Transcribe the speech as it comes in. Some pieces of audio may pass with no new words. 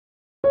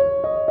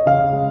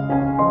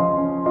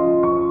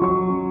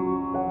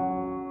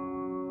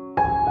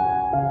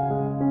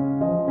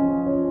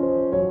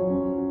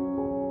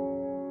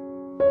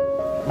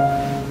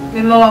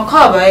Mama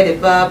call by the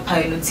bar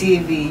Pino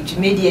TV,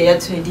 Media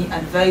Yatwindi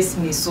advise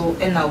me so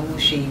and I will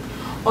shame.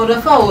 Or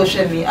the far will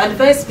shame me,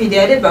 advise me the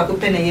other back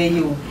open a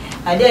you.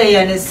 I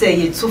dare you say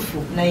ye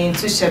tofu, na yin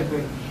to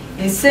shebre.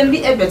 In send be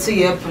ebe to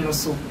your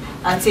ponoso.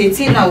 At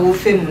 18 I will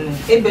feminine,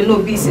 ebe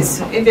no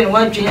business, even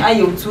one dream I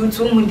you two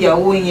mundia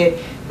won ye.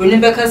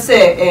 Remember,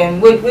 say,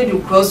 wait, do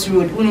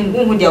crossroad,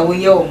 undia won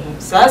your home.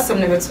 So I some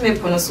never to me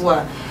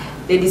ponosoa.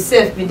 Lady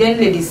serve me, then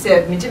lady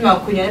serve me, Jim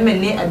Alcunia,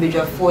 many a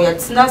bidra for ya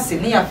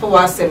snazzy, near for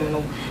our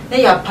seminal,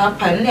 near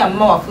papa, near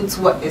more foot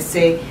what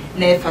essay,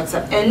 near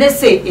fata, and they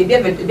say, a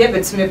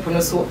baby to me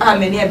ponoso, ah,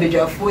 many a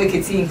bidra for a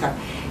kitinka.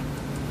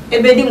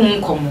 A bedding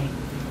won't come.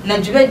 Now,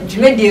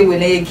 Jumedia, when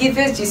they give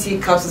us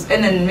GC capsules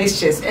and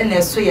mixtures and their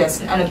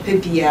soyas and a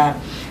pepia.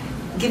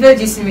 Give us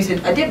GC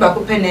mixture, I did back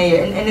open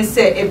and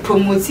say a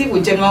promotive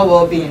with general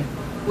well being.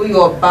 We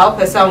your bow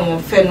person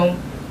fennel,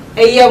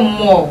 a year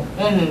more.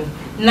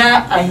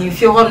 Na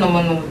ahimfie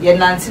honom no ye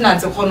nante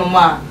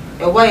honoma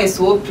e why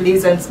so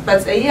pleasant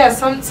but a year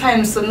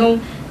sometimes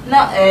no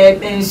na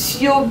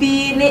ensure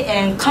bi ne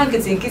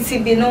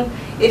enkanketinkiti bi no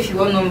if you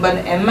want number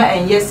emma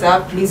and yes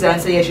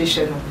pleasant ye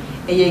hwehwe no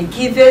e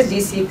give us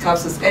GC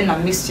capsules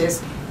and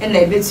mixtures and na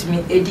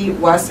betumi edi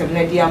wasem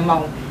na di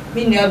amount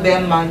me nua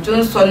be man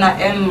Johnson na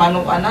emma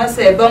no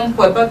anase e ba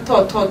mpo e ba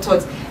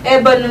tot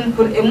e ba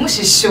numpo emu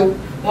hyehyew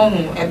won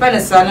e ba ne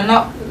sa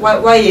na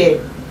why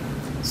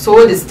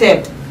so the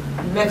step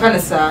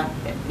mekanisa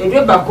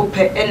edwe bako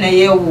pe na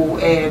ye wo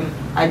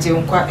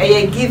ajenkwa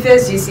give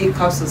us GC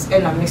capsules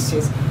and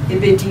mixtures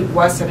ebedi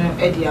wasem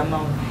no edi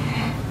amount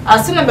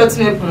asena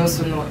betune pono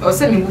so no o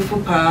se me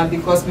bufu pa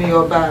because me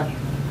yoba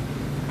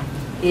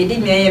edi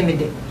me ye me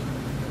de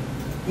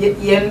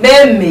ye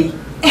mbe me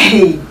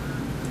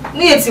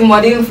ni eti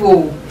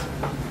modinfo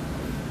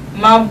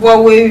ma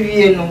bua we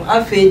wie no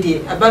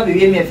afedi aba be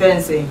wie me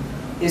fense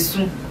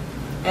esu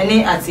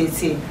eni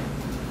atete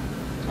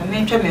I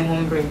mean, try me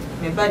hombre.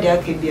 My body I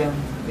could be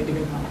with the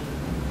mouth.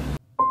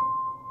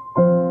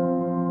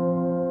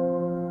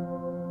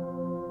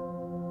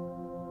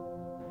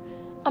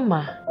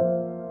 Ama,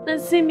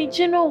 nansi mi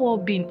general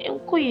well-being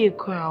enko ye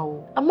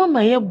kwao. Ama ma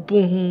ye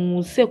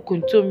bohu se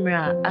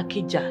kontomra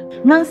akija.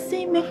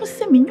 Nansi me hu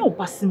se me nyo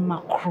basi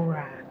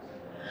makura.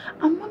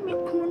 Ama me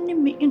kunu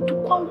me into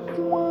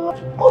kwankwa.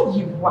 Oh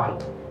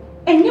yiwa.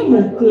 Enye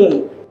mo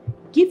ko.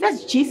 Give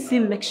us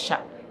GC lecture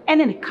and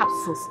the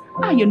capsules.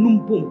 Aye num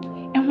boom.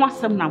 And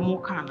wasam na mo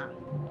kana.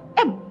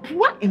 E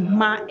bua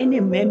emma ene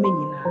meme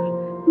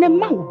nyina. Ne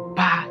ma wo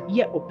ba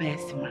ye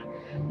obesima.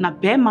 Na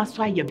be ma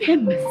so aye be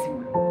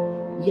masima.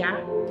 Ya,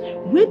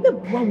 we be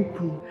bua wo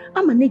kunu.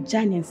 Ama ne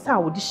giant sa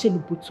wo de hye ne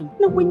botum.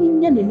 Na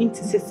wanyinya na nim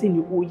ti sese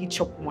ne oyi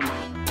chokwa.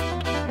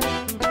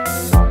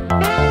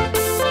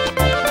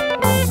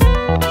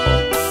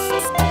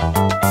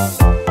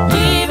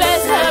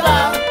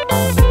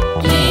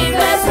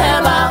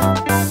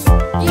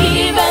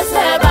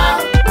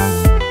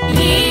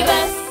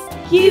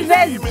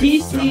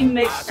 GC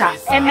mixture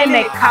and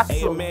a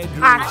capsule.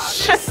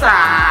 Achesa.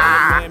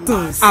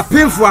 A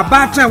painful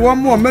about one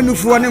more menu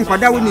for one and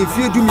Kwada when you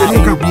feel to me.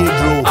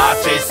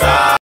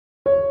 Achesa.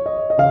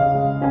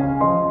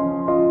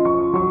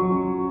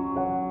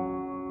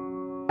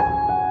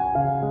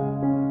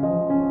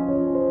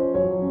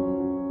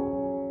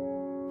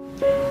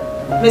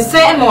 Me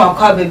say Emma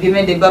Wakwa be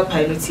made the Bar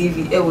Pino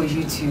TV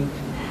YouTube.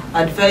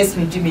 Advise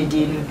me Jimmy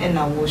Dean and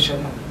I wash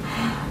no.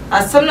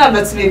 As some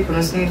number to me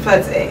pronounce in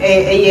fact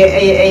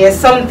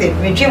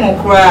something me dream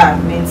okra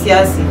me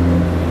ntiasi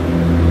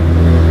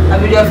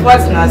abidi of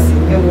what nasi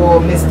me wo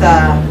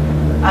Mr.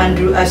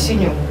 Andrew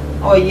Ashinyo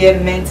or ye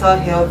mental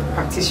health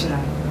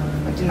practitioner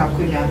adina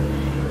kunya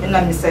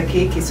na Mr.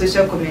 KK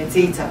social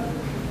commentator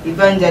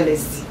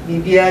evangelist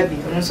bibiabi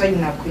ono so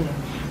adina kunya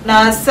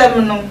na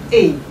asem no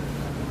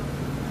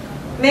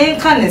me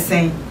kan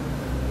sen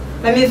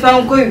na me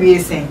fa nko wie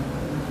sen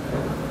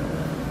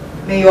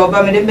me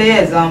yoba me de be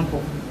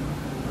example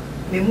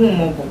me hu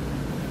mobo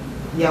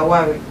ya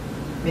ware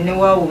me ne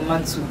wa wo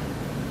matu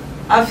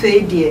afa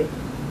die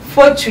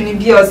fortune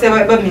bi o se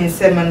ba me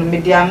nsem no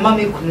me de ama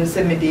me kunu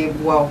se me de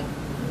ebuwa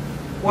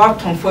wa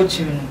ton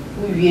fortune no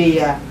wo wie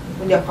ya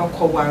wo de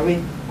akwa ware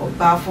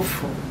oba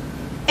fofo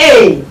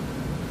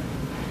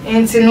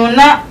enti no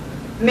na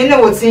me ne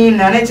wotin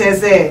na ne che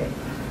se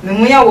me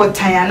mu ya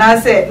wotan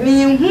ana se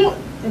me hu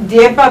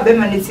de ba be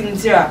ma ne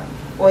timtira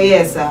o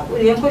yesa wo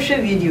de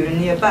enkohwe video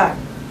ne ba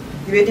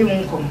de be di mu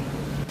nkom.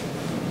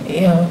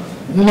 Yeah,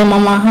 my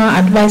mama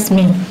advised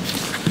me.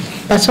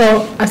 But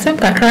so I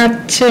said, I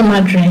can't share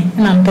my dream,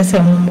 and I'm just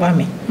saying,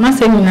 me. My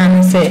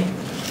son say,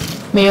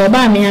 may you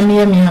buy me a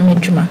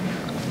juma.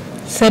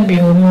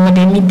 Sabio, more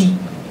than midi.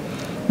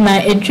 Now,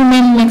 a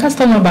dream, my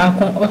customer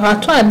back, or I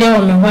told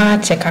them on my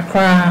check a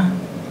cry.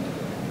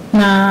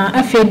 Now,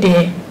 I feel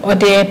there, or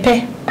they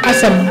pay,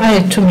 as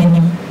I'm too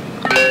many.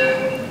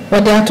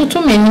 But there are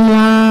too many,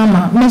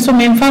 mamma. So,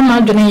 men found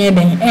out doing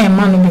anything,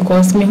 man,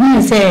 because me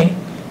who say.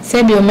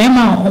 Sebi o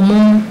mema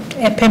omu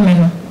epeme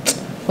no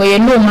o ye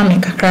no ma me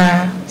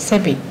kakra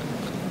sebi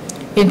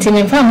enti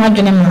me fa ma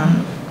dwene ma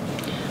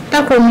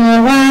takro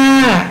no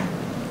wa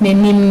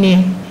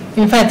nenimne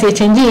in fact e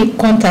change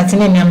contact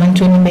ne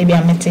nyamanto ni baby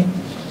amete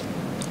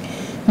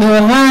me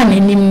wo ha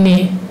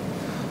nenimne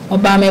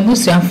oba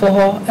mebusuafo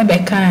ho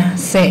ebeka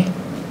say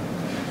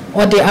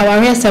ode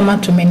aware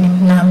semato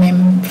menim na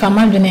mem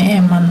famadwene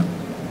e ma no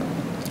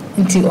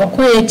nti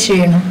okoye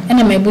chire no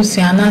ena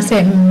mebusua na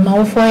say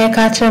mawofo ye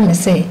ka kire me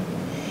say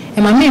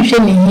e ma menhwe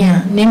ne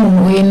hia na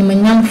emu oye no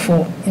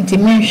manyamfo nti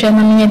menhwe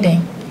na menye den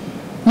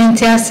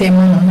nti asem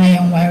no na ye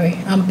nware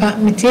ampa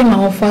metie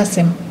mawofo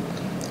asem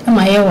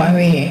ama ye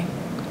ware ye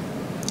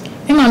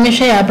e ma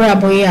mehwe ya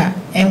brabo ye a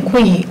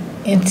enkoyi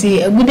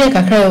nti agude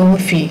kakra wo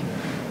fi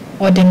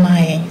ode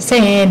mai say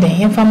ye den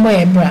yemfa mbo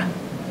ye bra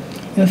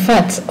in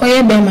fact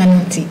oye be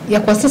manti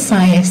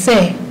yakosesa ye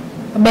say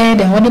obe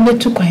den ode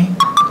betu kwan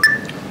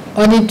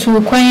ode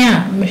tu kwan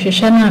a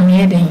mehwehwe na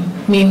me den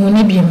me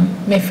huni biem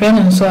me frɛ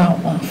no nso a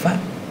onfa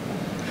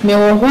me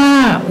wo ho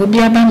a obi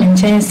aba me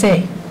nkyɛn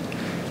say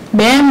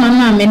be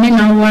mama me ne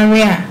na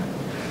ware a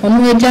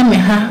onu agya me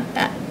ha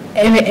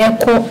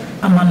eko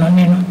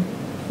amanone no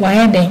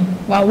waye den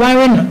wa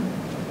ware no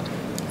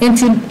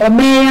enti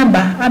obe ya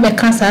ba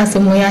abeka sa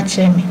asemo ya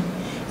kyerɛ me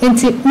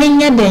enti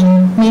menye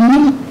den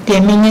menim de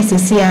menye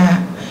sisi a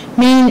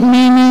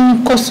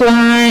me koso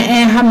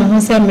ha me ho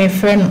se me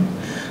frɛ no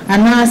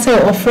ana se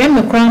ofrɛ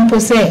me krampo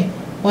se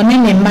one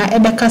ne ma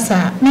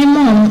ebekasa me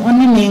mom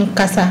one ne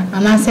nkasa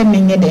ana se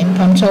menye den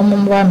pamcho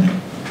momboa me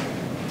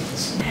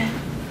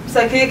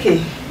sakeke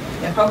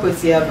ya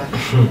pakoti aba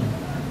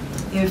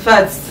in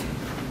fact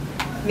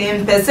me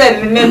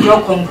mpese me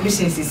draw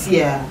conclusions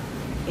sisi a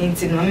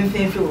enti no me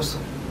mfemfe wo so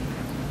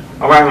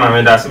awa ma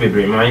me da se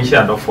bebre ma nchi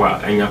adofo a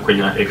anya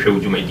kwanya ehwe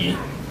udwumadie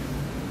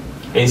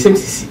ensem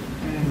sisi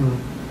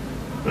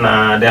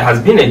na there has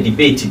been a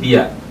debate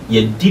bia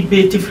ye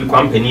debate free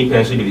company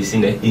penso de bisi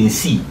na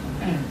nsi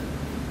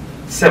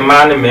se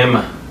ma ne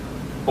mema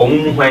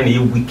omumu hwan na ye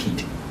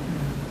wicked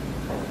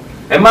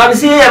e ma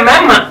se ye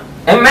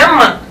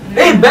mema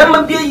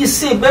bema bia yi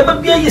se bema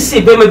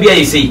bia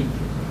yi se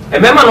e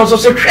mema no so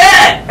se hwe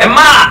e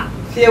ma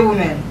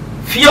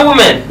fear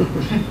women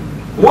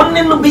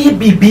wonne no be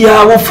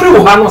bibia wo free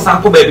wo ha no sa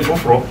ko ba bi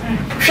foforo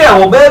hwe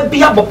wo ba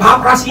bia bo pa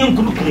akrase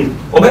yenkudukun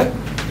obe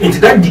into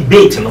that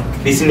debate no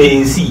bisi na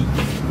nsi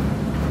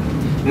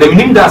na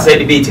minim da say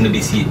debate no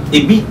bisi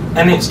ebi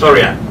ene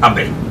story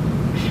abai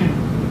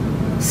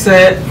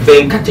se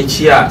ben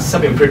katechi a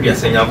seven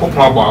previous anya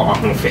kokon abo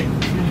ahofe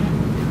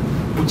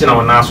bugina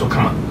wona aso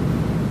kama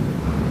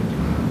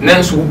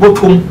nanso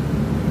ubotom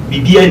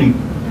bibia ni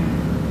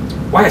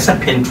why sa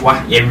pentwa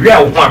ye wia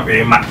wo ho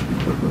abema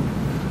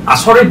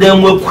asori dan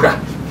mu akura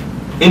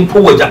empo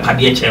wo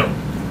japade e chero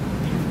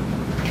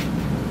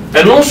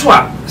eno so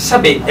a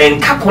sabe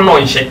enka kono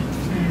nhye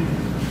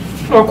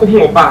no ko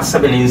hu oba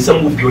sabe ne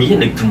nsam obi oye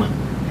na dwuma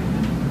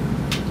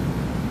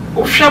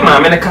o hwa ma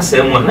me ne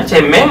kasa mu na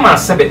che mema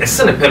sabe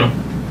esene pe no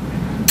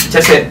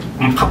che se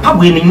papa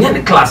bo ni nya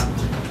the class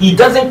he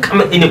doesn't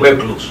come anywhere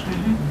close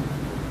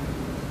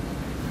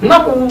na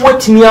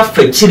what me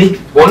afachiri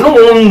ono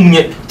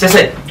wonye che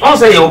se on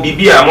say you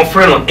bibia mo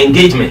friend on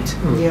engagement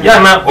ya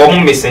na o mo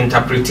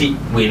misinterpret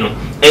we no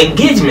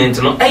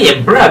engagement no e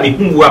bra me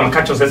hu am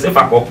ka cho se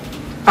fa ko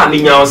a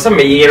me nya o se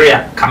me yere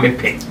a ka me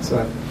pe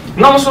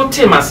no so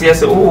team as say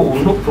oh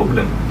no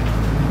problem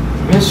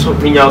me so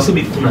me nya o se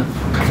be kuna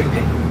ka fe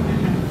pe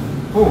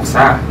oh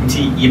sir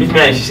nti ye bit me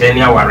a hye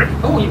ni aware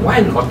oh why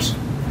not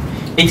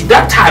it's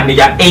that time they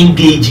are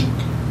engaging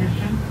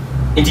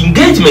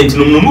engagement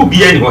no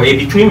bi ani ho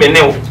between me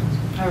now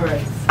all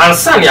right and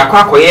san ya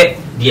kwakoye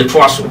de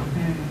to aso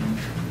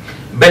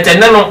but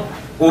no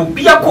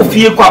obi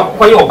akofie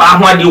kwakoye oba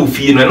ho ade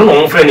ofie no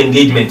no friend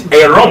engagement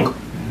wrong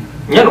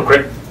nya no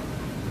correct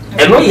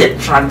no ye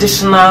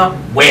traditional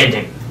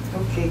wedding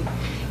okay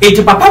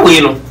it papa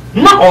we no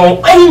na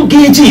o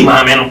engage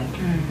maame no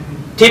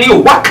tell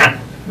you waka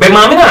be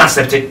maame na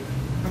accept it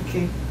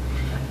okay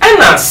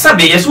and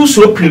sabe yesu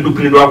so pindu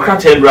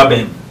akrata endura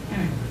bem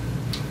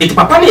it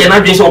papa ne na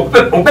dwen so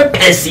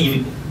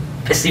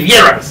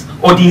perseverance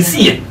or the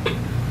see and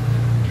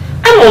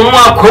no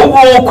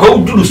akwo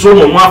duru so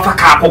no afa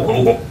ka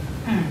akoko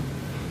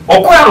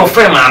okoya no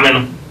frame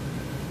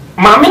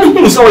maame no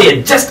hu so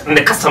ye just in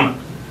the customer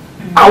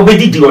I'll be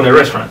did on a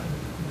restaurant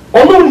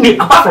only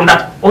apart from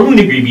that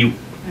only review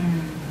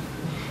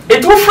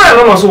it will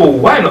friend no so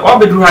why no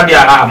obedru ha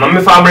dia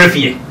maame fa amre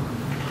fie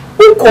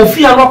o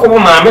kofi an akobo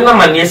maame na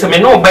mane se me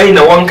no bai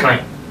na won kan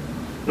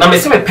na me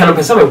se me peno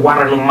pese me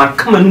ware no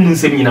makama no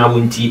nsem nyina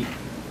wonti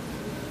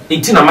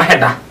enti na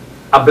maheda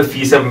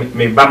abafi se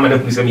me ba mana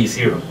hu se me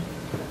serious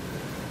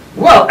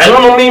well I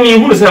don't know me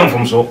hu se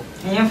mfom so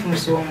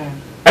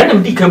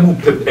enam di kabu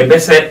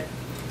ebese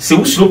se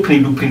usuro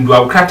pindu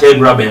akrata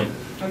endura bem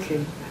okay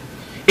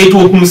it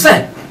will hu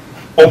se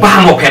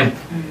oba no pen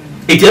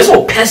it is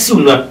so pursue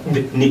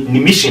ni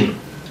mission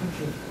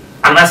okay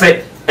and I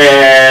say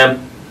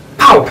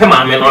power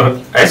pema me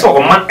no I so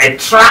o ma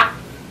extra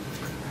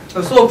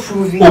so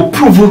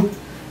prove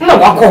na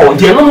wako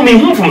de no me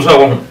hu from so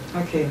wo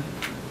okay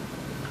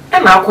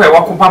and na akwa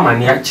wakopa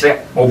mane a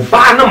kire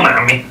oba na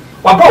maame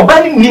waba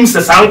oba ni nim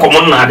se san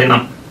komo na ade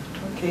nam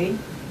okay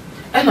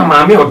ena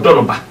maame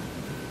odo ba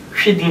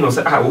hwedi no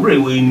se wure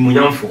we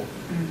nimunyamfo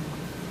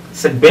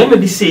se bema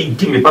bi se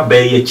di me ba ba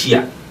ya chi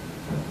a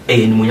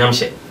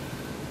nimunyamhye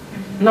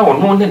na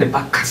ono ne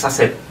ba kasa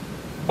se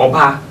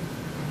oba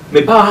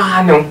me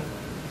ba no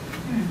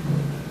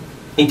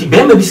enti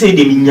bema bi se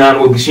de mi nya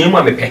no obusua mu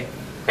a mepe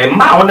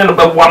ma one no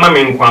ba bo ama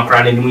me nkwa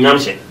akra na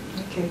nimunyamhye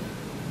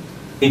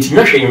enti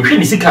nya hwe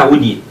ni sika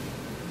woni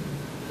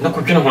na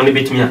kotwene ho ne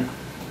betimi a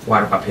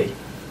war papa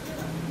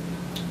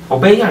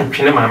obey yan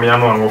twene maame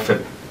anu anwo fem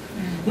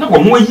na wo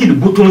mo yi de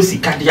boton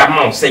sika de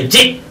ama se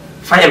je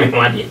fire me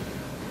ho ade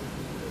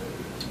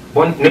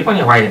bon ne pa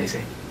ne wa ye se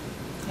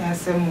ya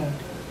semo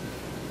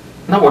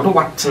na wo do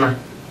watena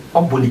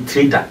oboli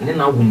trader ne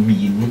na wo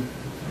mienu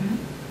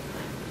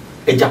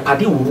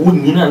ejapade wo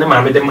nyina ne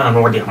maame de ma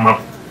no de ama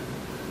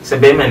se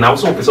be me na wo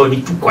so pese o di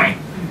tukwan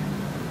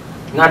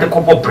na de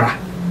kobo bra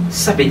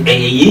sabe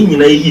ye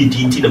nyina yi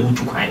di na wo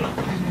tukwan no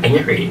enye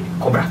hwe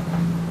kobra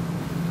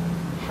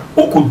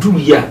okodu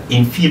ya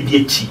emfie bi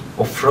achi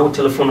ofra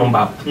telephone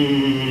number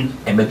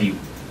emabi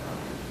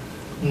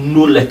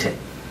no letter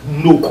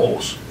no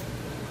calls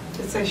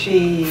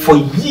for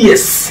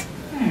years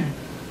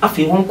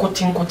afi won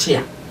kote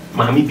ya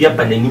maami bia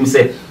bananim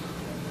se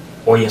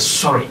oye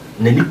sorry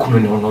na ni kunu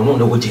ne ono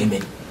na wo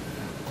jeme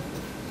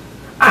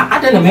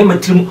ada na mema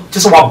trim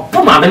tse wa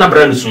bo maame na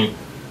bra nsun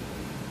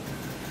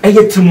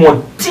eye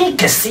trimo din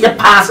kese ya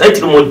pass eye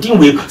trimo din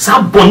we sa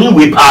boni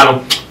we pa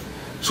no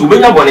so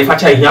benya boni fa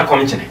cha hia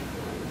kom chene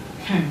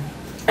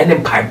ene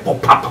pai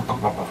papa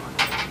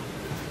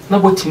na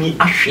botimi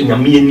ahwe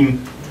nyame anim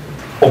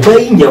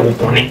obai nya wo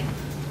boni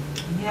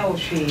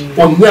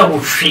nya wo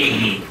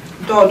hwe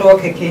do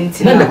keke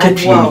nti na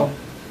katua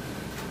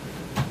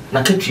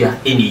na katua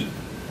eni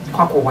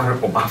kwako war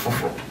oba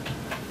foforo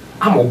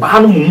am oba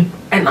no mum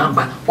ena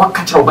aba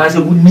wakacha oba ze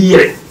wo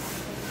niere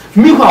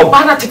mi ho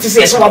oba na tete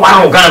se wa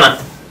wa Ghana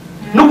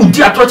no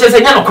wudi atoche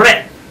se nya no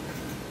kore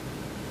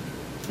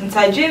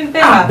ntajin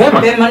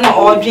bema na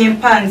odwin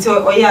pa nti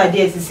oya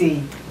ade asisi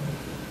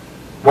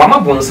wa ma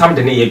bonsam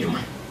de ne yadwuma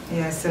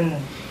ya semo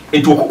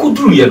eto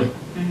kokuduru ye no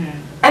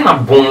ena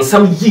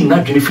bonsam yi na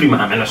dwene firi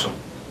maame no so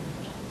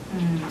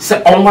se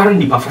onware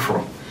nipa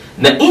foforo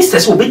na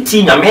instead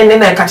obeti nyame ne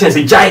na ka chen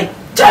se jai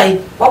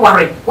wa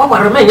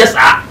ware me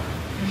nyesa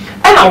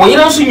ena wo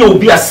yira nso nya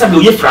obi asabe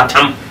oye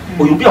fratam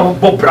obi a wo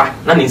bobra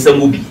na ne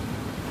nsam obi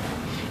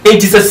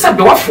enti se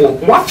sabe wafo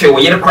wafe wo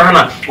yire kora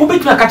na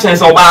obetu aka chen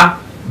se oba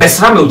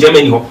besra me o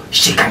Germany ho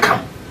shikakam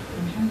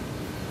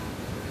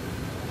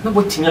na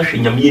botinya hwe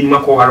nyame yeni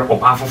makoware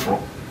oba foforo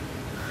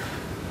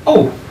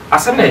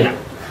asana ya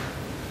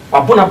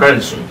wabona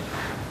brand so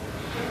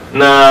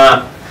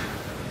na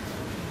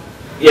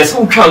yes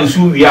utwa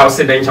nsu wi a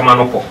se den chama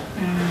no ko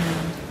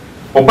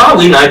oba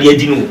we na ade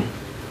adi no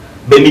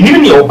be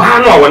minim ne oba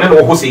no a wona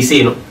no ho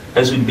seisei no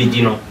enso be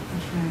di no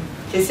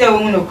kese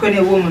wo no ko ne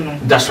wo mu no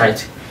that's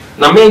right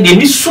na me de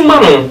ni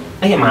suma no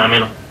eye maame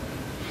no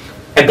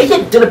ebe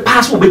ye de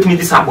pass wo betimi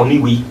dis aboni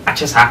wi a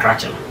che sa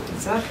krache no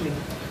exactly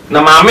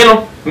na maame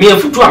no me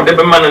afutu am de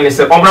be man ne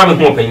se omra me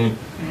ho panyi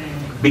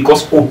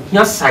because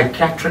ya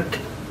psychiatric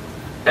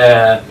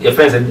your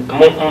friends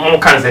mo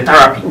cancer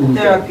therapy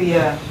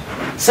yeah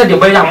said the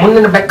boy am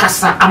ne be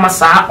kasa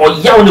amasa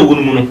oyaw ne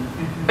wonu mu no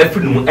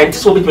afri mu enti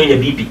so betimi nya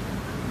BP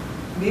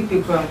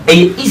kwa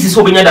easy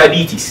so benya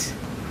diabetes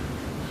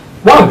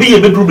wa bi ye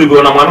bedru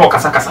bebe na ma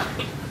kasa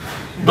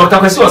doctor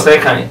kwesi o say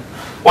kan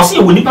o say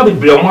woni pa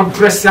bebre o mo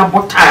dress ya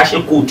bota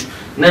she coat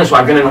na so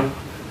adwene no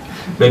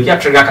ba bi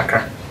atrega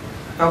kakra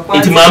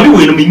iti maami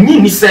we no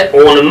menyi ni say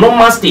on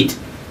normal state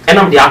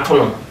enam de ato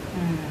no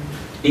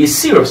is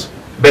serious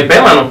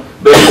bebe ma no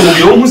be ko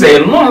bi o hu say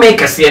no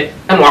make ase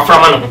en wa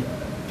frama no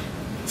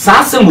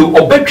sa asem we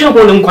obetwe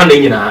ho ne nkwa na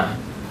nyina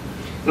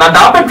na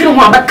da obetwe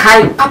ho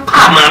abekai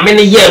papa maami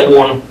ne ye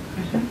wo no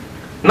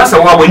na se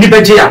wa woni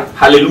beje ya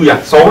hallelujah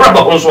so wora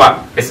ba ho so a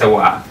ese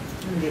wa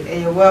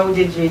wa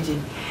ujejeje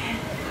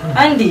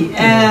Andy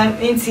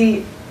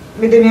inti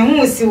me de me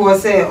hu si wo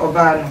se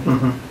oba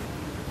no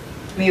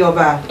me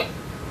oba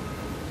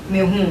me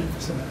hu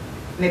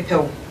me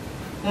pew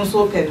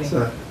nso pe me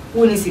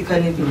woni sika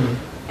ne bi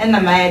enna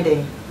ma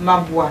de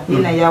maboa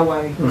ina ya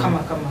ware kama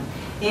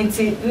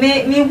inti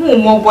me hu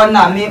mobo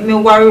na me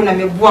ware na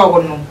me boa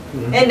wo no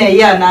enna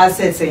ya na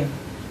asese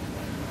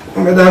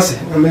me dase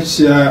me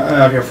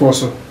chia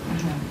refoso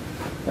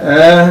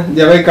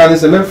dia vai ka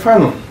se me fa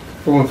no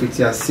for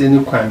fiti ase ni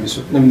kwan bi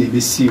so na me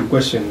be see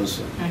question no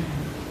so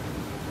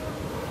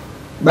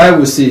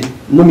Bible say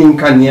no min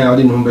kan ya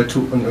odi no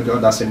betu on the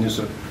other side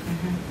so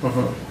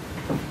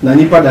na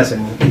nipa da se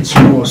ni it's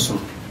awesome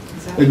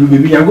e du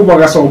bebi yango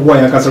boga so obo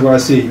ya kasa gwa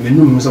say me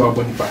nu mu so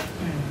abo nipa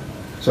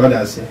so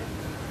that say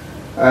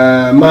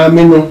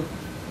maame no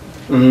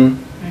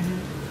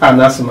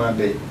anasma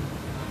be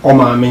o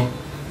maame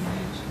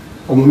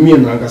o mu mi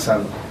no ankasa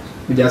no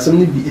bi da asem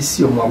ni bi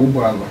esi o mu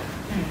abobo ano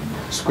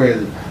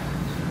square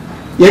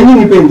yanyi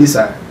ni pendi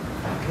sa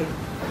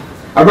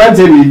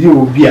abante bi di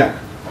obi a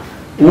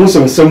won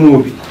so samu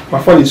obi ma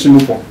fa le sunu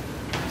po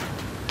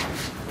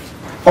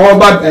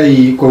oba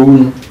ko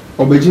won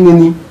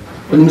obajinani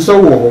onim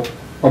so wo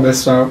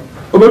obesa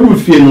obedu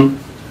fie no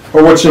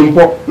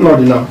owochimpo na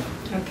odinam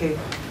okay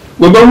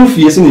we ba mu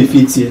fie se na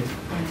fietie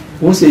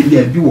won se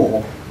bia bi wo ho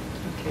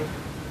okay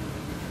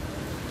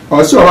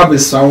also aba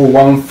besa wo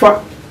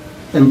wanfa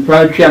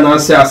empra twa na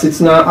ase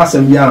asetina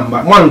asem ya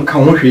amba man ka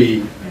ho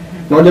hwe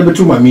na ode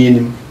betu mame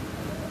enim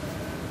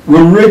we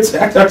rate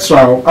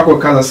extra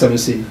akokaza sem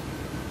say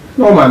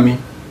no mame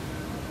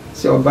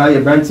se oba ye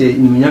brante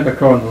nimunya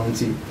kakra ono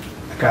nti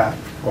aka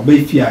oba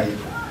fie aye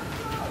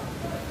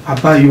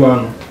abayu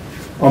ano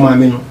o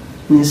mame no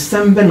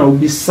nsembe na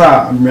obi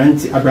sa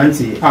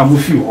abrante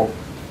amufi ho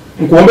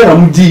nko oba na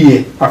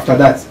mudi after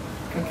that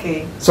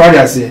okay sorry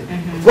I say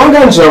one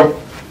guy nso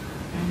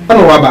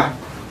ana waba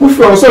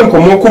mufi o so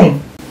nkomo kom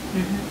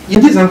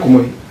yidi san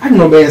komo I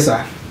no be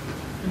yesa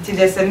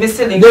there's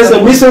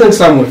a missing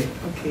somewhere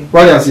okay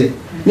what I say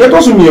ye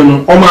to so mi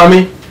no o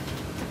mame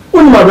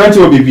oni ma abrante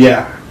o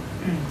bibia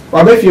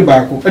wa be fie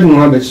ba ko edi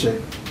no ba che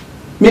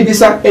me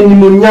bisa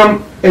enimonyam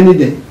any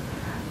day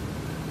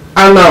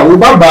ana wo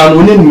baba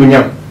no ne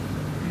enimonyam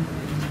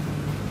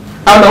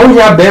ana wo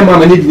ya be ma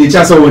ne di ne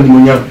cha sa wo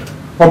enimonyam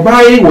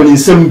obai wo ne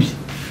nsam bi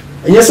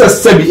enye sa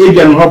sabi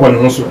ebia no hobo ne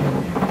ho so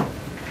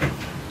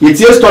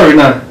yetie story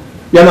na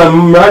ya na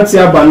mranti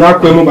aba na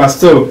akwemu ba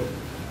still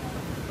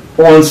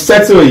on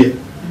settle ye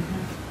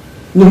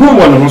no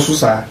ho ne ho so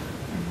sa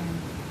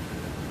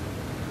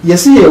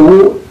yesi ye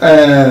wo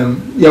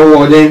ye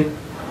wo den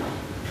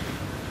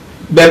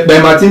be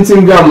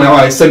matintin gram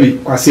wa sabi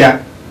kwasia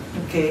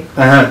okay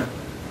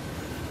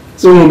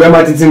so mo be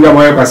matintin gram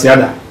wa kwasia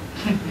da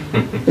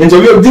enjo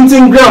we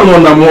tintin gram no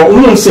na mo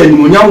ohun se ni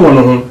mo nya wo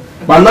no ho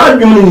ba na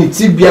adwum ni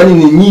tibia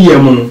ni nyiye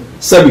mo no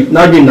sabi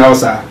na adwum na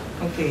osa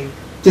okay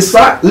ti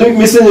sa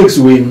missing next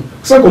way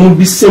so ko mo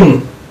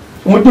bisem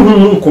mo de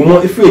hu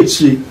nkomo efe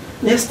echi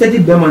na steady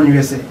be man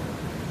yese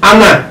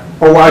ana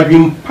o wa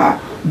adwum pa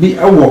bi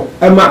ewo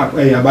ema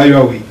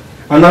abayo we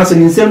ana se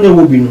ni nsem na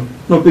wo bi no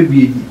no pe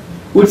bi edi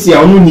oti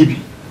a onu ni bi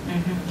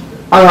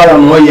ala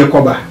no ye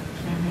koba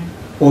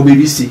o be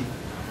bi si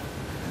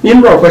ni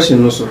mbro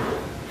question no so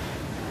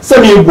se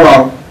mi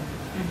bua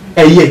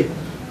eye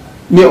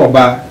mi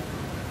oba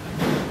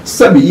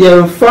sabi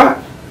ye fa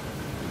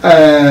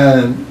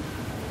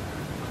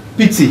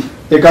pity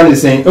e kan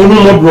say ehun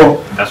mo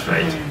bro that's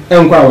right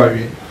enkwa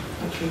aware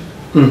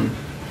okay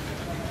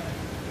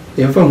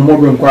ye fa mo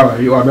bro enkwa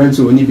aware o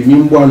abento oni bi mi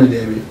mbua no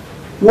de bi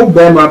wo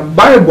be ma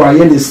bible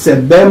aye ni se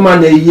be ma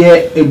na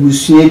ye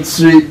ebusu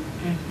etire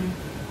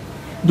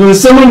dun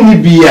sema ni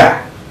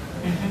bia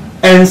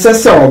ense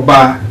se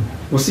oba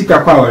o sika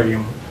kwa aware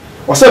mu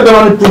o se be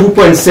ma no proof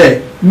point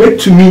say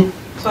metumi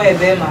so e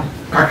be ma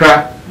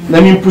kakra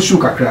na mi pushu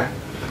kakra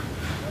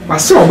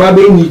ase oba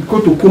be ni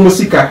kotokomo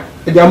sika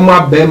e dia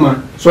ma be ma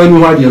so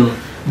ni wa de no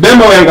be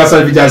ma we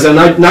ngasa vijaza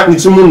na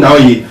nitumu na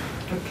oye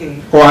okay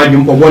o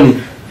adwum poboni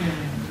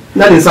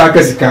na ni sa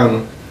ka sika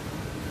no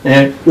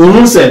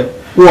ohun se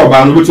wo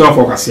oba no butu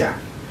afokase a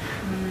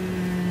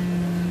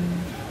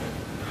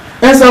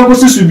ensa ko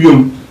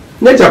sisubiom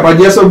na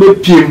japade so be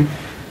piem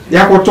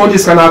ya ko ton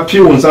dis kana pie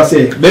won sa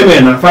se be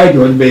me na 5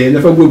 god be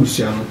na fa go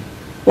busia no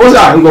o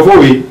za ngofo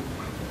we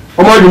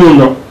o ma dwum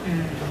no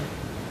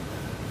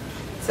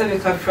sabe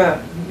kafra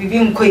bibi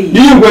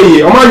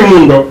nkoyi o ma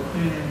dwum no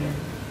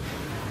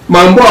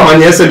mambo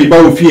amani ese bi ba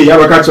ofie ya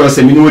baka cho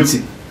se mi no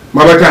oti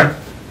mabaka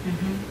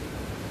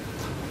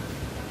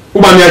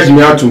uba mi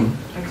ajimi atum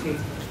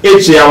okay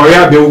eche ya wori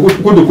abe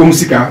okudo kom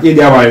sika ye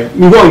dia wari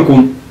mi ho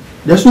nkom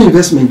there's no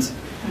investment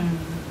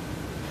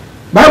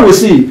Bible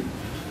say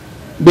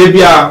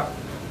baby a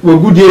we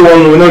gudie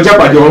won no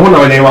japade won ho na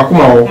we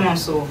wakoma wo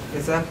so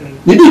exactly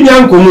ni bi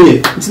bia nkom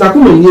ye ntina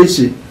koma ni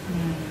eche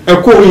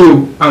eko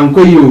yo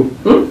anko yo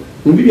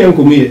ni bi bia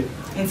nkom ye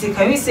nti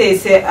can we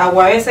say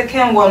our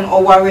second one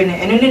or worry and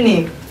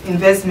any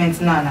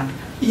investment nana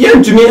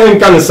yen to me en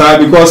kan sa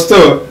because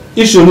still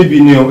issue ni bi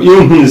ni o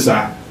ye hu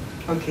sa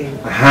okay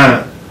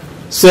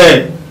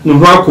say no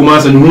ho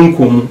akoma say no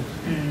nkom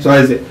so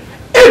I say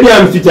e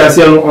bia mfiti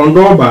ase no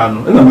ondo ba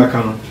no na maka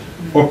no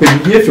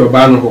opedie fi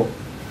oba no ho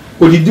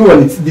odidi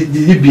won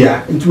di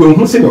bia nti we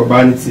hu se no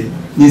oba ni ti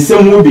ni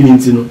nsem wo bi ni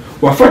ti no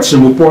wa fa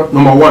chimopo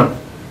number 1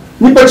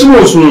 ni pa chimo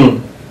osun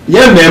ye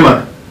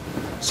mema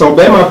so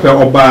be ma pe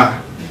oba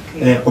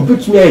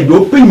opetumi ai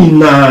do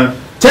penyina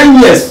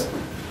 10 years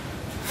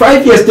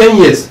 5 years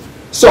 10 years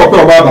so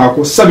pe oba ba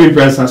ko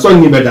 7% so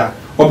ni beda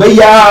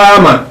obeya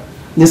ma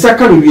ni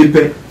saka no wie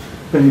pe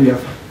ni bia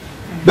fa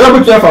be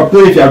opetumi fa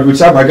play fi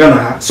agbocha bagana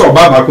ha so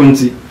oba ba ko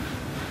nti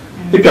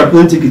if you are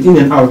playing ticket in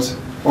and out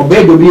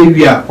obey do be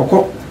ewia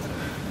okọ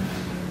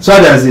so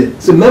that's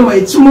it so remember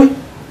it's mo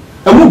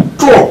amu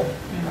draw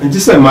and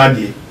just say ma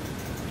dey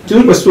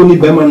to person ni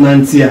be ma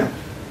nanti a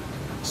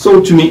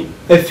so to me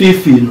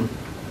efifi no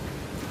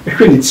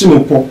ehwe ni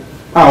timopo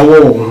a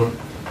wo ho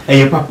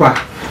eye papa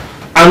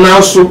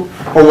anaso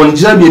owon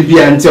jina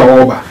bia nti a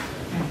wo ba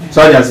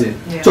so that's it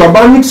to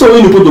oba ni so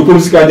we ni ko to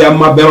politika dey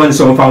ma be ma ni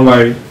so fan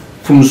ware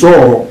fum so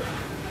ho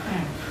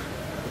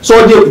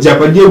so dey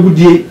japade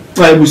agudie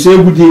ebusu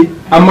egudie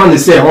ama ne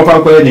se ho fa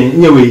kwa den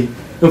nye we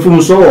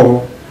mfum so wo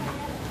ho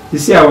You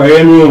see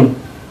our no.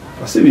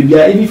 I say we be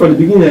even from the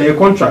beginning a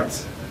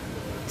contract.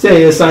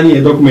 Say you sign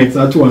a document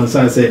that to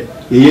answer say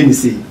you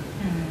say.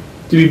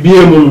 To be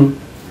able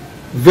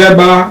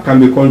verbal can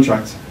be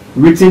contract,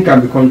 written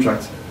can be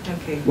contract.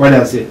 Okay. What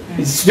I say?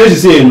 It's just to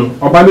say no.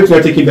 Oba me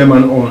to take him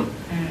man on.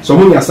 So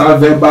when you say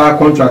verbal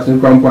contract in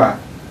kwampa,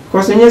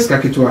 because yes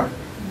kakitwa.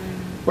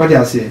 What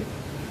I say?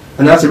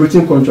 And that's a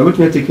written contract which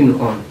we are taking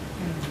on.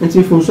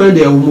 Until from so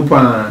there will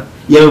pa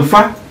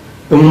yemfa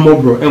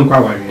emumobro enkwa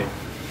ware.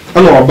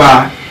 Ana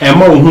oba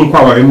ema ohun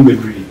kwa ware mu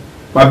bebre.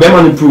 Ba be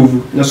man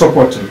improve na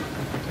support.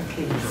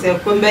 Okay. So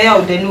kwembe ya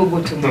odeni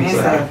obotu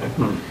mensa.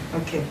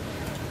 Okay.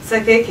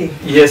 Sakeke.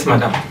 Yes,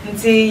 madam.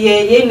 Nti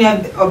ye ni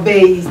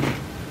obey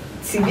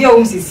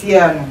sibia sisi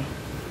ano.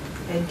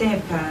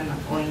 Pa na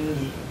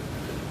onye.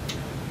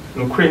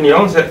 No kreni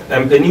on se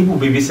empani bu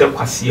bebi se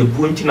kwase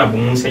ebu nti na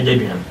bomu se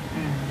gyaduan.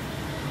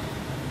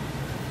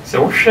 Se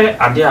wo hwe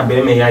ade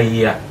abe me ya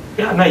ya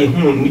na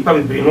yehu nipa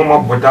bebre no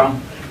mabodam.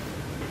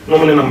 No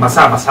mo na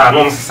basa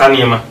no sesa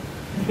niema.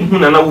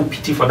 Na wo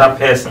pity for that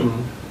person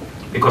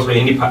because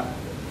we nipa.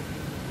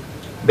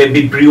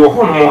 Baby bri wo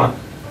ho no mo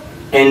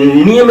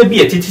and niema bi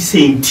atiti se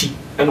nti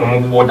e no mo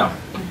bodam.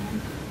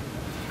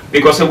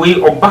 Because we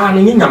oba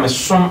no nyame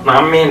son na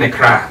ame ne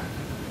kra.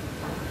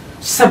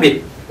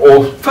 Sabe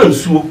o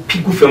fansuo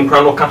pigu fam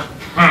kra no ka.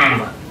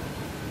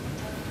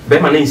 Be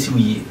ma na nsi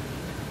wiye.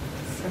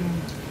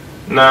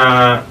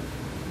 Na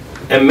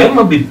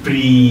emema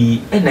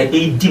bebri e na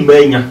edi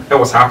manya e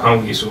wo sa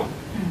kwan wi so.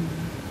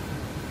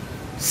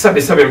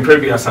 Sabe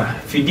mprebiasa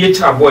fidie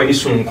kira boy ni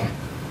sunko.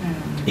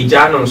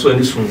 Ija no so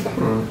ni sunko.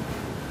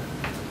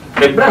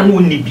 Le bra no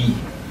ni bi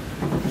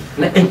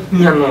na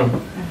ehia no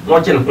no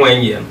je no ho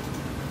enye no.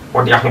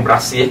 O de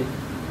ahobrase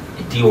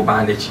edi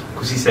oba lechi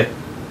kusi se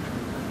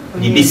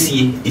ni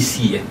besie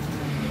esie.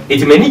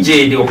 Eti mani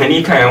je de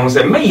opani kan ho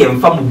se meyem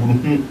fa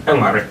muburu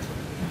enware.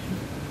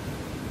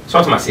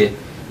 So to ma se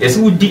yes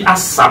we di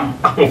asam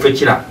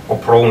ahofakira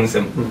opro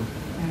nsem.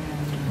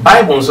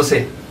 Bible nso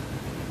se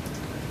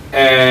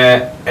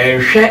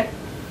hwe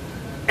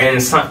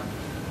ensa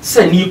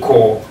se ni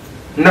ko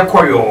na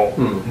koyo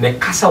ne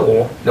kasa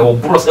wo na wo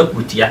bros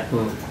akutia.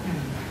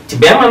 Ti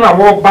be ma na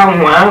wo ba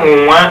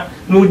nwa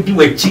no di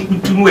wachi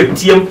utu no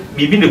atiem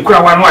bibi ne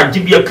kura wa no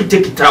agibia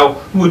kitekitaw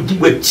no di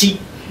wachi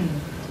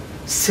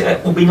se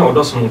obenya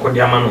odoso nko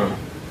de ama no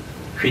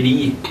hwede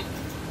yi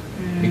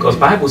because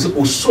Bible say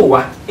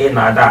osowa e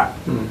na ada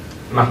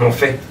na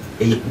hofe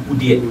e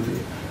yekudie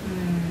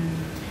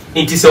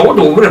enti se wo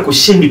do wo re ko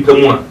hye nipa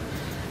mu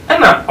a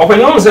na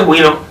opanyo se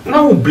we no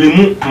na wo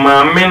blemu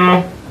maame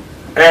no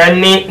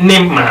ne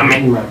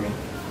maame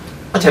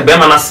acha be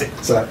ma na se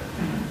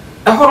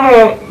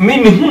ahono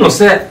me hu no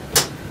se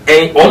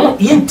omo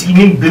yenti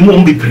mi blemu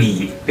on be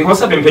pray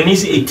because abem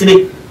penisi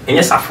etire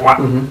enye safoa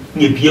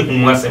na ebie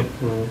hu asem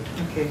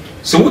okay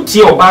so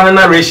wutie oba na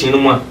narration no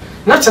mu a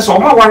na chese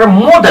oba ware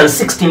more than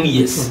 16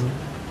 years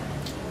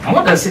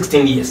more than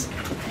 16 years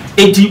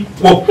enti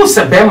wo hu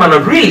se be ma no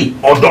really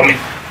odome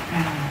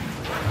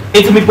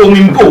enti mi po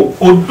mimpo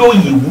odo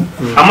yiwu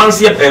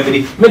amanse e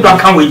pemiri me do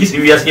kan we gisi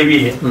wiase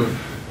wiye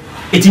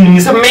enti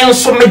ni se men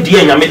so me de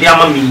anya me de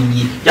ama me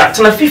yi ya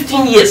tena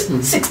 15 years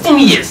 16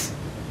 years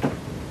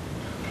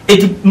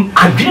eti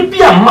adwene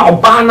bi ama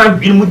oba na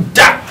adwene mu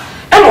da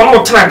e no no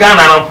tena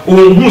Ghana na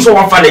ohun so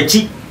wafa na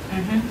chi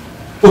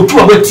otu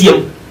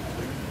abatiam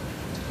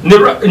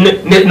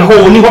ne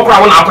ho ni ho kra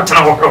wona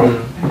akotena ho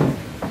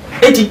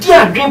eti di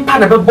adwene pa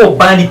na be bo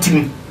ba ni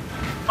tim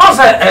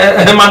also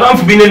madam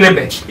fu bi ne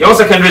nebe your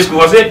secondary school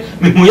was it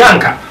mi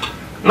yanka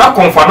na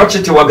konfa no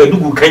chete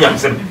wagadugu Kenya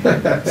msem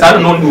sa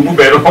no no bu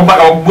be no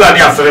obu ade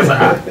asere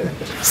sa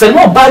se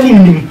no ba ni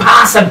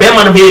mpasa be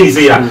ma no be ni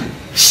say ya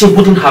she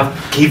wouldn't have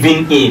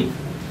given in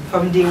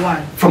from day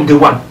one. From day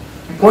one.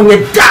 When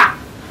you die,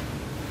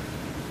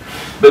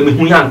 but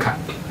me yanka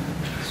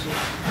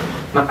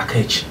na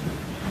akage.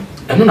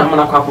 Eno na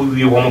mana kwa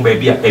we wo mo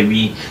baby a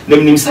awi. Na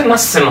nim se na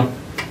se no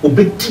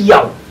obedi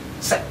yaw.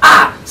 Se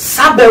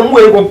sabe mu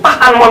e go pa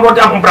anu no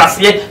de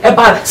ahobrase e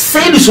ba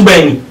sei di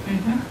subani.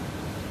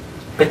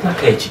 Bet na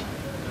akage.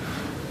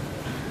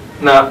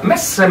 Na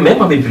mesre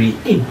mema bebri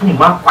e bu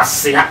ma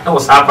kwase a e wo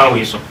sa ban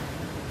we so.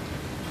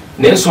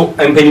 Nenso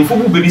empanimfo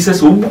bu bebi se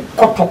obu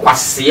koto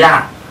kwase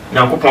a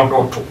nyankopon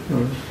hwoto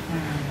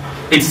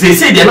it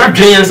say they not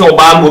dwen se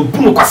oba mo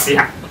bu no kwase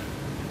a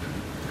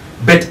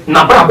but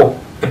na brabo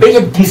e be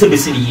ye din se be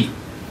se yi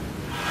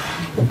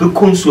obi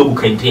konsu obu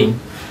kanten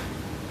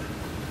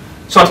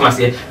so to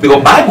say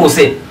because Bible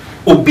say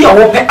obi a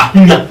wo pe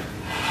ahunya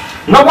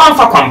na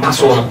wanfa kwampa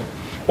so no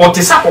o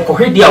te sa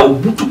kokohwede a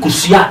obutu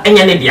kusua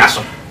enya ne dia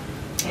so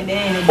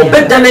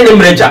obedane ne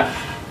mreja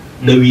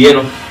na wiye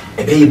no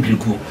e be ye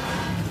briku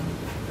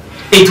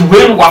it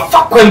when wa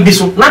fakwan bi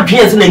so na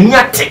dwen na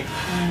nyate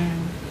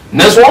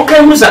na so won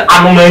kan hu se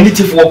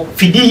anomanitifoɔ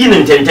fidi yi ne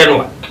ntenten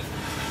no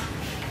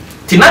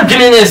ti na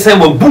dwen ne se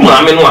wa bu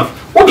maame no a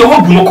wo de wo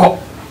bu no kɔ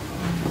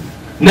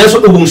na so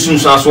ewu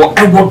sunsun aso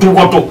e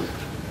wodo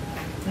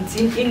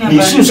nti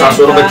ina sunsun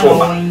aso no beto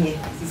ba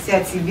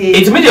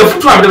it me de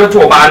futu am de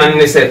beto ba na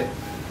ne se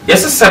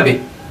yes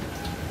sebe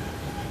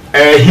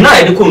hina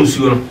e de ko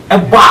nsuo no e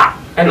ba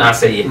e na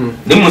aseye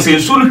ne mu se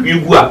nsuo no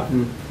hwigu a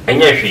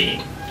enye hwe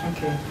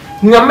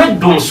nyame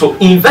dom so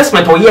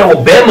investment o ye wo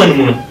be man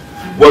mu no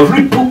wa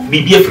ripu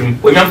bibia frim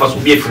onya mfa so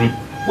bibia frim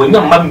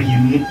wonya ma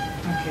mienu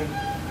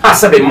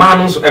asabe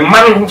man so e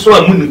man so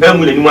amu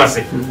ni amu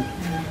ase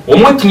o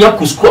mo tinya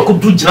ku school ko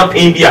du gina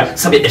pen bia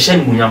sabe e hye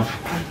ni munyam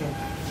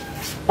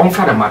on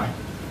fa da man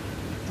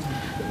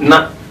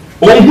na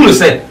o hu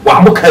se wa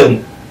aboka mu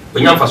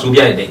onya mfa so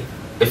bia e dey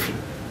efi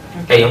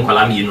e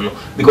nkwala mienu no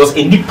because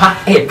a nipa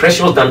is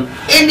precious than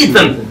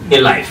anything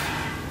in life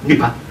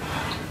nipa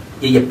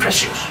ye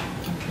precious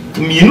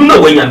mienu na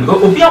wanya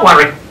because obi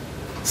aware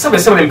sabe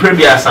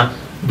mprebia asa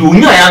do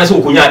nya ya na se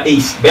okonya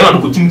ace be ma no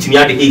ko timtimi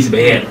ade ace be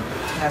ye no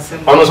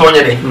ono so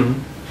onye de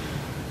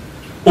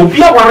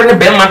obi aware ne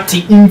be ma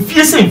ti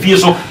mfie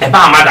so e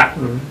ba amada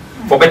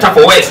for better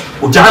for worse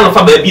o jaha no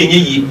fa ba bi enye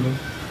yi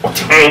o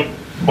te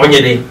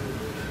onye de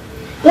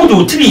o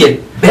do triye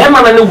be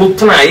ma na ne wo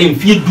tena ye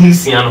mfie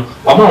dunsia no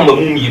wa ma ma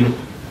mu mienu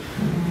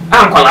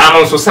ankwala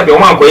no so sabe o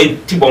ma anko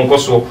ti bonko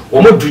so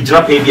o mo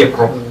dujira pe bi e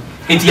kro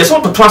enti ye so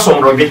to to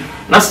asomrobe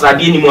na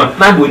srade ni mu a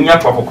na do nya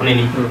to apokone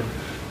ni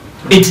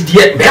enti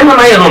de be ma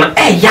na ye no na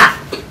ya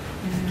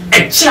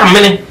e chi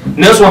amene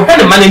na so hwe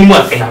ne ma na ni mu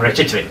a ya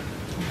rechechire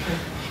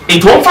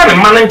enti won fa ne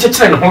ma na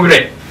nchechire ne ho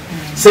were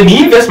se mi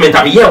investment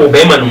abi ye wo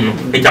be ma no no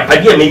e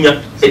japadi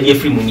amenya e de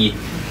afri mu ni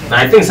na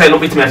I think say no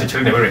bit me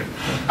achechire ne were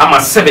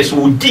ama service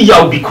wo di ya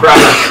obi kra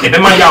na e be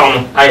ma ya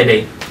no aye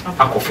dey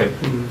akofem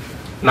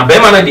na be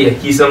ma na de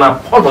he is an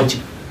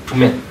apology to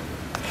me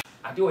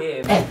ade o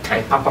ye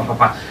kai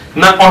papa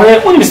na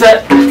ohe oni se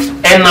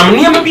enam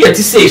ne ma bi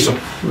ati sei so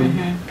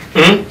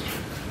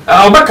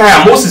obaka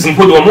ya Moses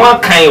mpodo no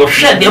akan o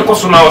hwe de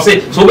koso na o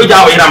se so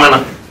obeja o yira mana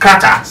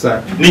kata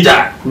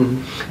nija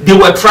they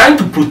were trying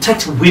to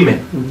protect women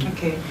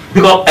okay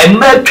because a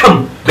man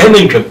come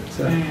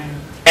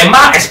a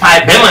man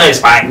expire be man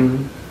expire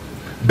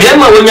be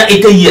man when you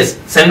 18 years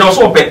send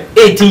also pe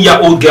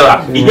 18-year-old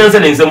girl inyanse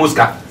ne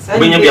nsemuska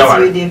benya bia wa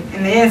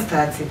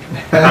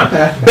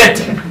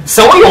bet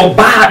so your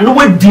ba no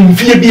we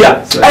dimfie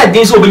bia e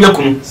din so benya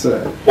kunu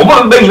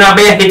obo be nyina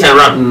be hit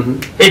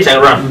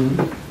and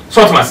run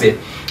so to say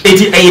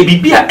eti e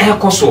bibia e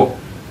koso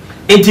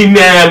eti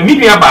mi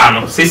nua ba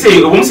no se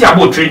won se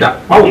abo trader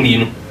wa wo mi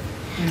no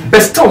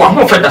best wa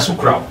ho fa da so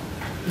kra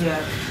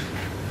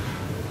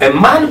a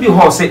man bi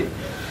ho se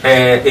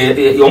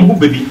yon bu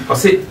baby o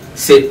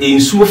se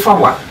ensuo fa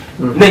wa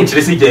na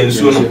nkire se ja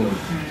ensuo no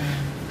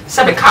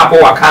sabe ka bo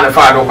wa ka na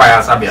fa do kwa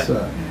ya sabia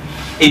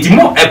eti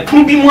mo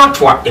epun bi mu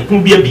atoa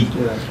epun bi abi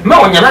ma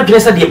onya na dwene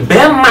se de be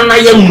ma na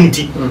ya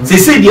munti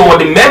se de wo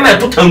de mema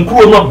to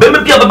tankuro no be ma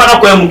bia baba na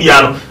kwa ya mu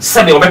bia no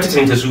sabe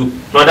obetete ntesu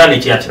no da na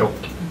chi a kire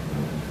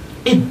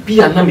e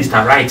bia na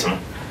Mr. Right no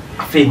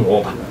afi mo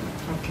oba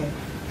okay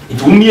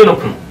eti wo mie no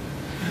pun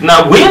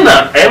na we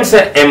na em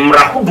se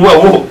emra hodo a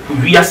wo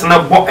wiase na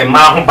bo ema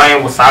ho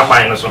ban wo sa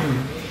ban no so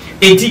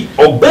eti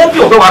oba bi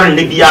obeware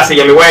ne bia se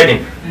ye me wedding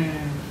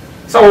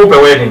so wo be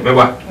wedding me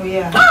ba oh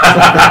yeah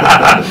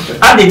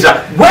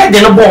adija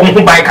wedding no bo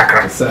ho ban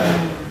kakra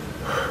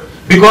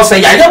because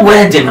ya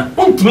wedding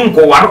ontimi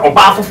nko ware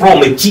oba afoforo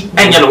ma chi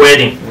enya no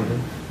wedding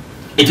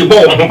eti bo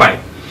ho ban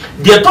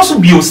de to so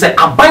bio se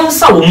aban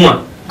sa wo mu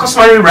a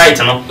customary right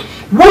no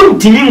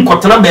wontimi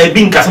nkotena ba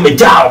bi nka se ma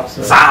jao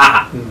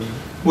sa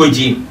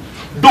woji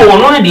do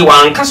no ne di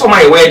wan ka so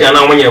my wedding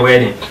na wonye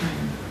wedding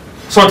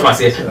so to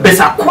say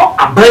besa ko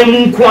aban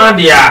mu nko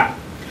ade a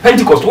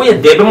Pentecost wo ye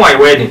de be my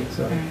wedding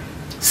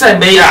say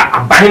be ya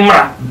aban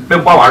mra be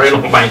bo ware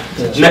no ban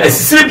na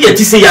asisire bi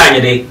ati se ya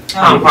anye de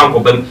ankwa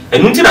bam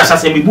enu nti na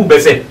hyase me bu be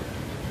se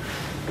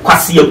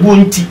kwase abu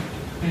nti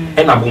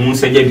e na bo mu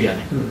se ja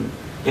biane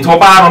nti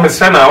oba no me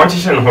se na wachi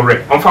hye no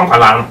hore on fa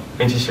nkwala no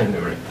nti hye no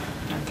hore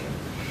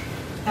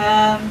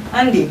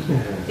Andy,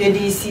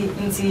 YDC,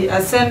 inti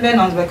assemble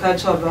on the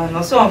culture of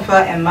no so on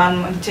far a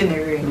man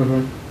itinerary.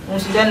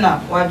 Unsidena,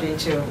 what do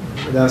you?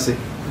 That's it.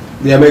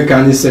 The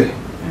American say,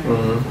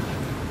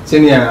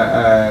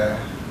 senior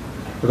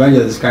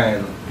evangelist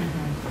kind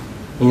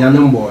in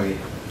young boy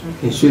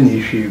in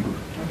Shuni Shibu.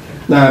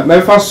 Now,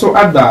 my first so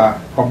at the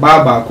or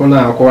Baba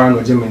Kona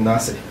Korano Jimmy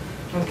Nase.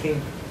 Okay.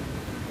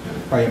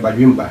 By a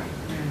badwimba.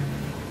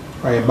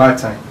 By a bad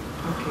time.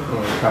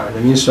 Okay.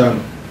 The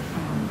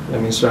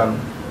minister.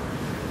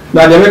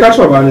 Now the American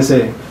shop and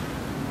say,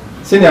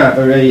 senior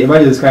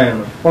evangelist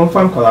kind on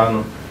farm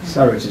colano,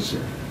 sorry,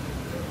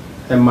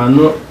 and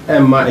mano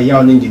Emma a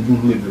young Indian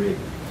delivery.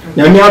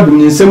 Yamia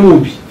in some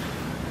movie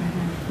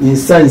in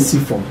science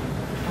form,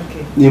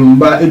 in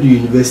Ba Edu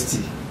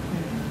University.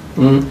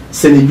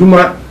 Send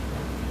Juma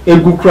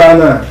Egu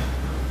Krana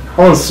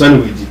on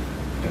Sunway.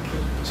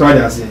 So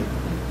I say,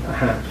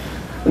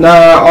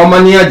 now all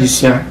money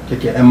addition,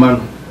 take a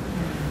man.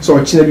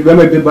 So China be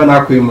very big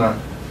banana,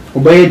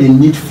 obey the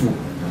needful.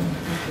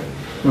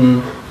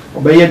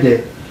 Obey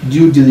the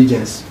due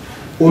diligence.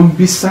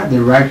 Bisa the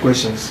right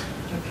questions.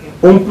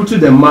 Put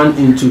the man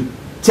into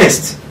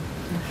test.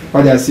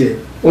 What I say,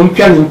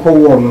 piano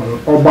war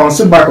or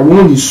bounce back or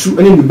won't sue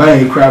any buy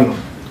a crown.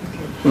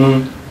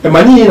 e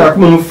mani na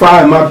kuma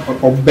fa ma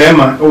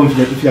obema o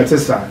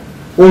fiatesa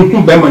o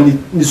hu bema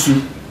ni su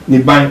ni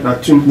ban na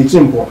ni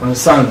timpo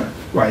ansana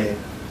waye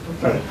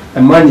a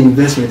money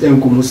investment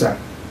en kumusa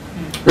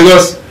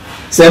because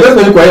say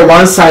investment ko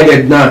one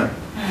sided na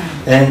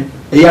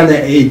ya na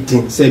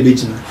 18 say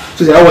bejina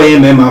so say awo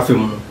yen mema afem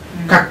no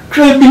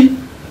kakra bi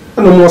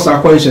no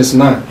more conscious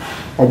na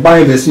or buy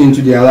investing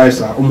into their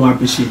lives are more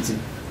appreciated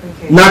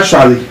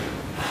naturally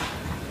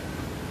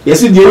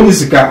yes the only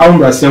sika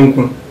awura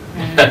senku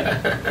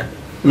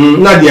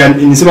na dia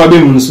in sema be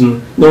mu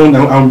nso no na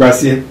awura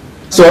se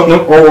so no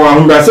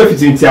awura se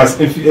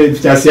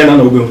fitiasia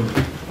na obe mu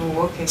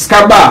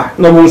skaba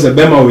no bo se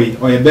bema we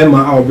or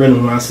bema a obre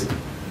no ase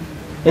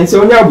enti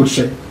onya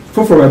abuche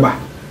foforo eba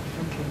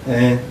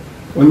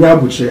onya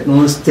abuche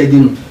no steady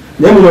no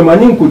na mu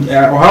mani nko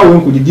o ha we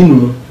nko didi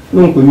no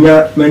no nko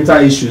nya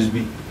mental issues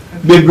bi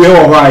bebre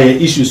o ho aye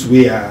issues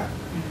we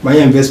my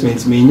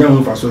investment me nya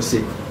ho fa so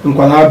se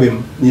nkwala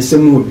abem ni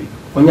semu obi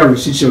onya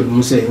research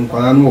mu se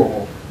nkwala no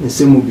ho ni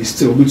semu obi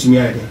still obitumi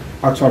ade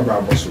ato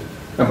abrabo so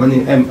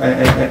amani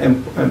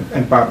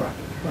empaba.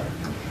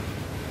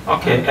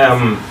 Okay,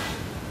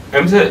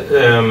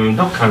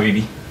 Doc can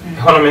be.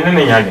 Hold on a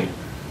minute, Yagin.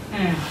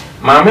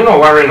 Mamma no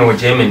worry no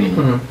Germany.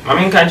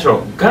 Mamma can't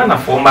Ghana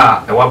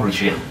former a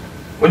wabrichian.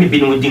 When you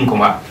been with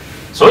Dinkoma.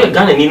 So you're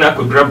Ghana Nina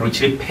could grab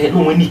Richie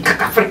pen when he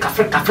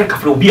Africa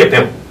will be a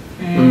pebble.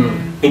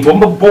 In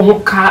Bomba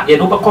Bon car,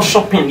 and over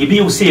shopping,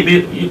 you say,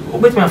 you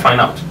wait me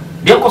find out.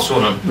 They're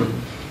cosonon.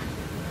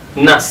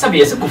 Now,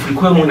 Sabia is a good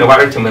frequent when I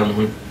worry to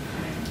me.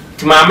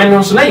 To my men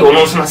on Sunday, or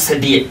no,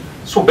 said dear.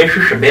 So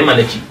Beshish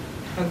Bemanity.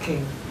 Okay.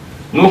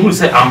 No who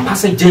say I'm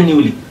passing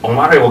genuinely on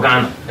Warre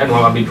Ghana and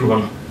what be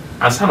driven.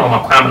 And son of my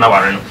crime and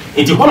our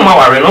into home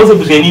our and also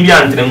to any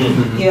and the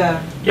moon.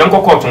 Yeah. Young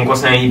cotton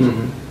was saying,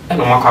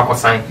 and on my cock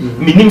sign.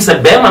 Meaning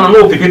said Beman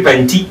no paper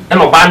and tea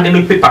and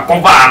abandoned paper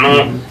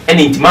convano and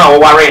into my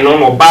warren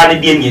or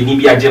bad in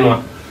Nibia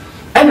Genoa.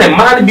 And the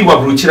man be what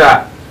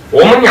Bruchera,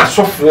 woman ya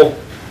software.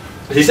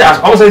 He says,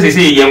 also they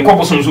say, young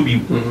couples to be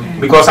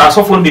because our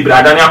software be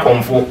Bradania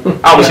comfort.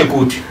 I was a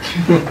good.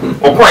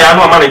 Or quite I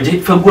know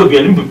manage for good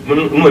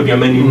no be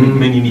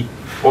many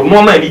or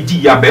normally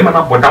dia bema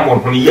but damn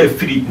on year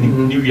free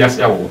new year's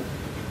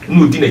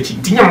no dinner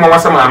tinha mama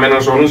sama men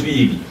so no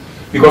be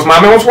because my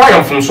men was why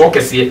I'm from so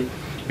kese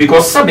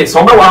because sabe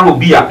so ba wa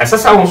obia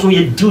asasa won so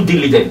ye due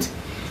diligent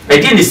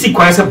e dey the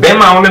sequence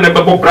bema on na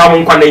bebo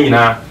brown kwa na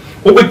nyina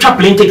obetwa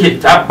plane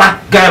ticket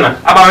back Ghana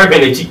about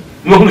rebeneti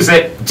no hu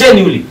say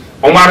genuinely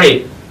on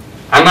worry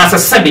and as a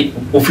sabe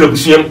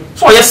ofrabusuam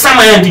so ye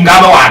sama ya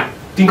dinga ba wa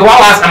dinga wa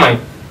wa sama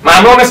my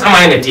honest am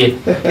I in it?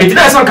 It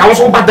doesn't come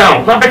so bad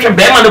down. Not better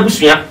bear man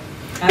busuya.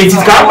 It is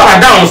come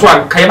down so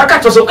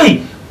Kayabaka so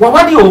hey,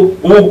 what do you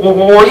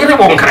or you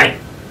won't cry?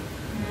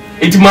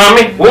 It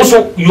mammy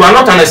also you are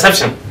not an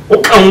exception.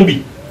 O can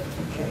be.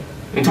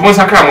 Into one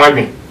sacram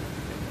wiping.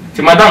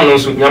 To Madame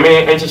knows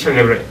Yame and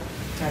children.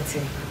 That's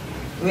it.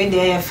 When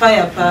they are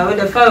fire power,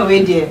 the fire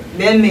way there,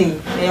 bear me,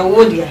 they are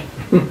wood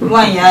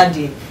 1 yard.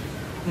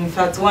 In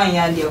fact, 1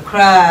 yard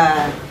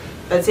cry.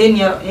 But in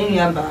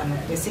your barn,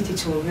 the city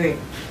to work.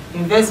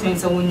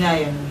 Investments are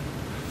winning.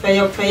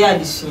 Fair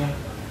this year.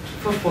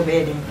 For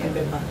bedding and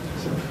the bank.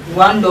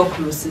 One door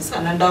closes,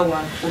 another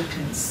one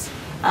opens.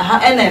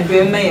 And I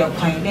bring my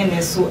coin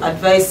and so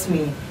advise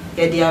me.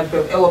 Yeah, they are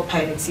our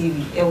Pilot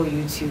TV, our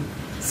YouTube.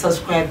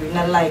 Subscribe,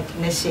 not like,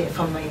 not share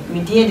for my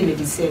media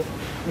lady safe.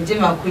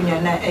 Medima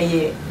Kunya na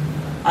a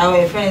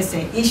our friends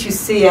say issues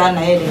say and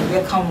I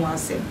welcome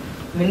once.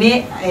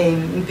 Mene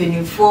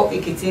mpeni for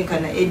ekitinka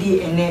na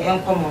edi ene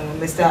enkomo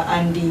Mr.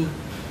 Andy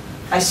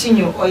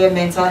Ashinyo oya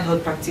mental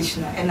health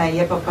practitioner and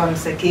I papa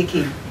Mr.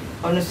 KK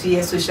ono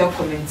so social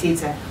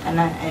commentator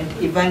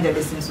and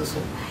evangelist so so.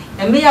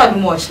 And me had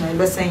much na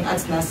be saying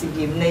at Nancy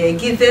game na ye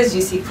give us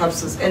GC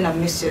capsules and a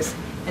mixtures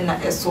and a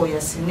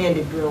soya sine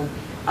the bro.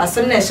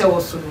 Asem na ehye wo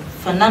so no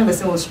fa number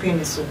say wo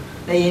screen so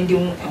na ye ndi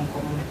mu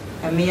enkomo.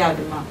 And me had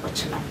ma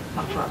ochina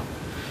makra.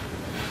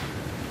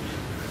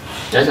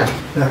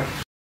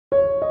 Yeah.